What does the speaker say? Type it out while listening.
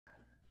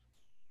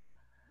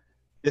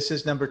This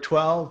is number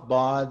 12,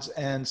 Bods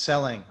and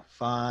Selling.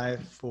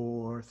 5,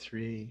 4,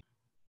 3.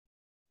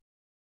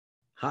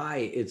 Hi,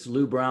 it's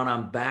Lou Brown.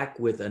 I'm back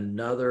with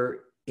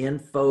another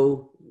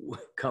info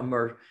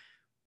comer.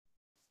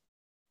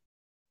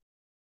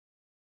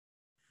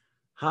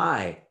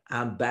 Hi,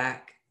 I'm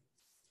back.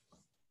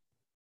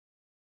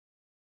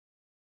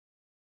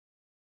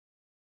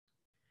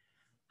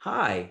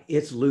 Hi,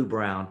 it's Lou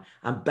Brown.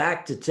 I'm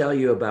back to tell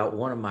you about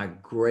one of my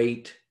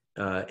great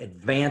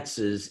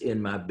advances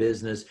in my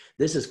business.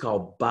 This is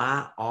called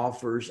buy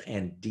offers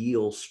and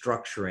deal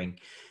structuring.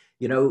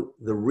 You know,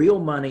 the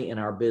real money in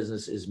our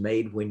business is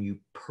made when you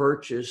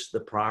purchase the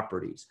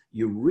properties.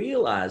 You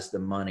realize the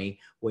money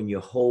when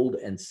you hold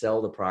and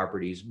sell the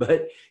properties,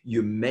 but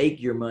you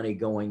make your money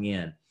going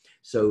in.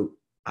 So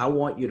I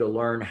want you to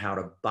learn how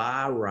to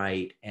buy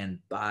right and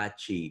buy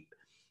cheap.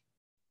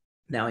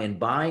 Now, in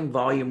buying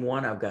volume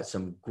one, I've got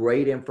some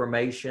great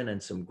information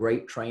and some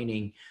great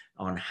training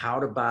on how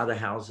to buy the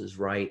houses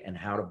right and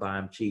how to buy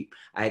them cheap.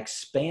 I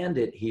expand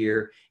it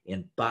here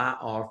in buy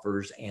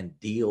offers and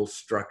deal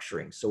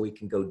structuring so we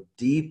can go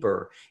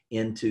deeper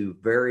into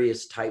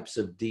various types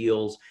of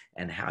deals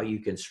and how you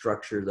can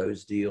structure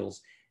those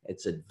deals.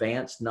 It's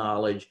advanced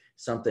knowledge,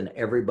 something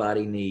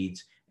everybody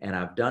needs. And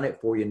I've done it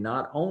for you.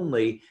 Not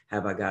only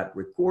have I got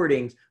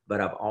recordings, but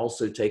I've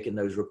also taken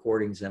those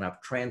recordings and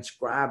I've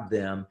transcribed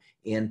them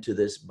into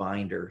this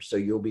binder. So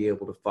you'll be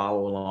able to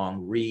follow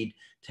along, read,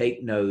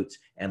 take notes,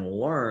 and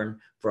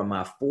learn from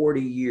my 40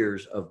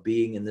 years of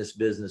being in this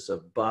business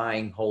of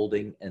buying,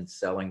 holding, and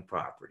selling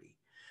property.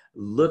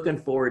 Looking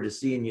forward to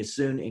seeing you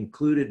soon.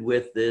 Included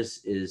with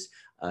this is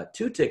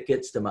 2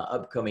 tickets to my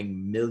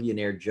upcoming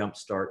Millionaire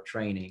Jumpstart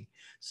training.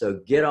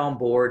 So get on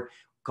board.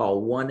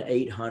 Call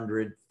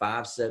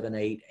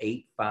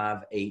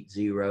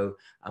 1-800-578-8580.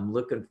 I'm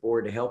looking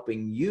forward to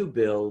helping you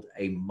build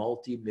a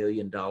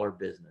multi-million-dollar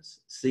business.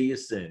 See you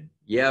soon.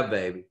 Yeah,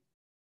 baby.